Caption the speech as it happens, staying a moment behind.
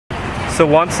So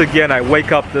once again, I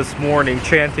wake up this morning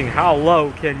chanting, "How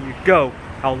low can you go?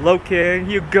 How low can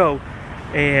you go?"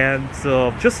 And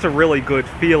just a really good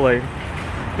feeling.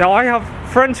 Now, I have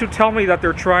friends who tell me that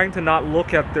they're trying to not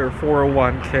look at their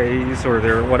 401ks or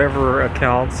their whatever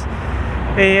accounts.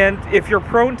 And if you're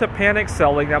prone to panic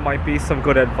selling, that might be some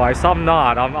good advice. I'm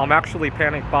not. I'm actually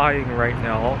panic buying right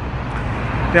now.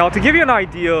 Now, to give you an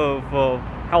idea of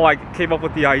how I came up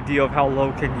with the idea of how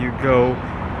low can you go,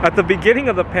 at the beginning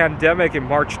of the pandemic in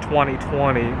March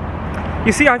 2020,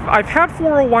 you see, I've had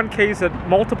 401ks at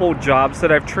multiple jobs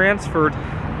that I've transferred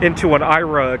into an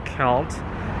IRA account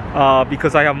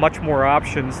because I have much more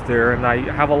options there, and I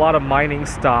have a lot of mining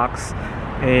stocks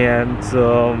and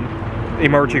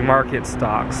emerging market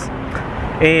stocks.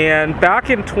 And back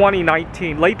in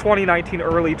 2019, late 2019,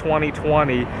 early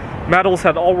 2020, metals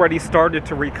had already started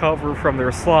to recover from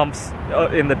their slumps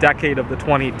in the decade of the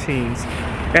 20-teens.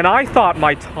 And I thought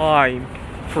my time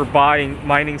for buying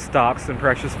mining stocks and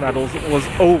precious metals was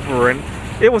over, and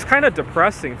it was kind of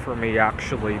depressing for me,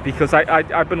 actually, because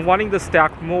I've been wanting to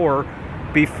stack more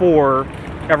before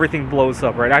everything blows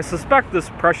up, right? I suspect this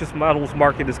precious metals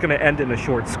market is going to end in a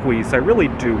short squeeze. I really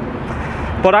do.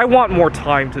 But I want more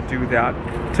time to do that,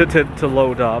 to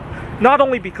load up. Not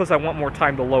only because I want more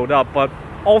time to load up, but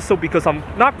also because I'm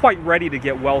not quite ready to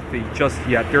get wealthy just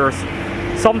yet. There are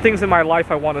some things in my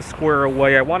life I want to square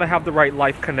away. I want to have the right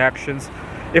life connections.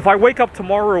 If I wake up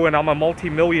tomorrow and I'm a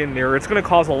multi-millionaire, it's going to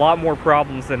cause a lot more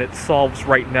problems than it solves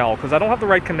right now, because I don't have the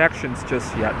right connections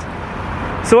just yet.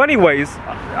 So anyways,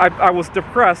 I was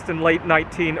depressed in late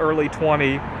 19, early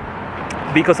 20,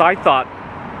 because I thought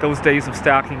those days of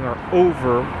stacking are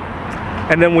over.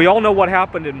 And then we all know what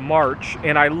happened in March,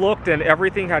 and I looked and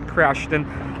everything had crashed, and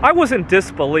I was in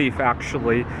disbelief,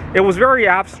 actually. It was very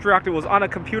abstract. It was on a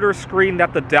computer screen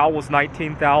that the Dow was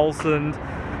 19,000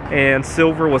 and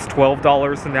silver was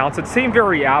 $12 an ounce. It seemed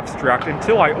very abstract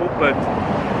until I opened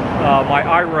my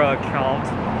IRA account,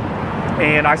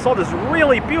 and I saw this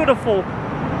really beautiful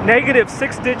negative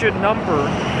 6-digit number.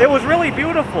 It was really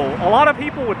beautiful. A lot of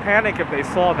people would panic if they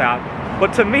saw that,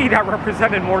 but to me that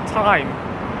represented more time.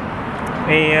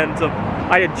 And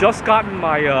I had just gotten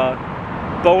my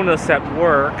bonus at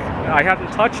work. I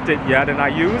hadn't touched it yet, and I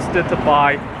used it to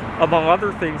buy, among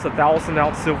other things, a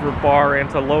 1,000-ounce silver bar and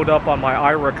to load up on my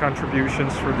IRA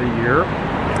contributions for the year.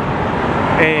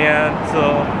 And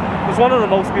it was one of the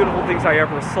most beautiful things I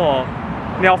ever saw.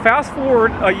 Now, fast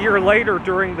forward a year later,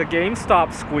 during the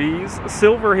GameStop squeeze,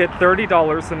 silver hit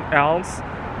 $30 an ounce,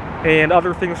 and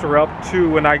other things were up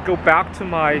too. And I go back to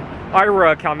my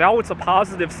IRA account. Now it's a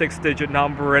positive 6-digit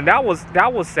number, and that was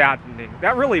saddening.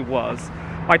 That really was.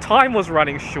 My time was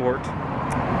running short.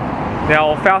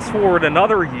 Now, fast forward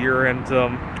another year, and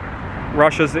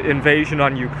Russia's invasion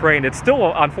on Ukraine. It's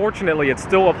still, unfortunately, it's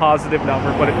still a positive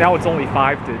number, but now it's only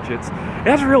 5 digits.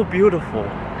 That's real beautiful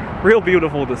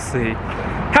to see.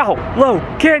 How low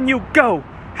can you go?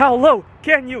 How low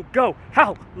can you go?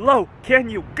 How low can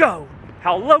you go?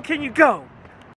 How low can you go?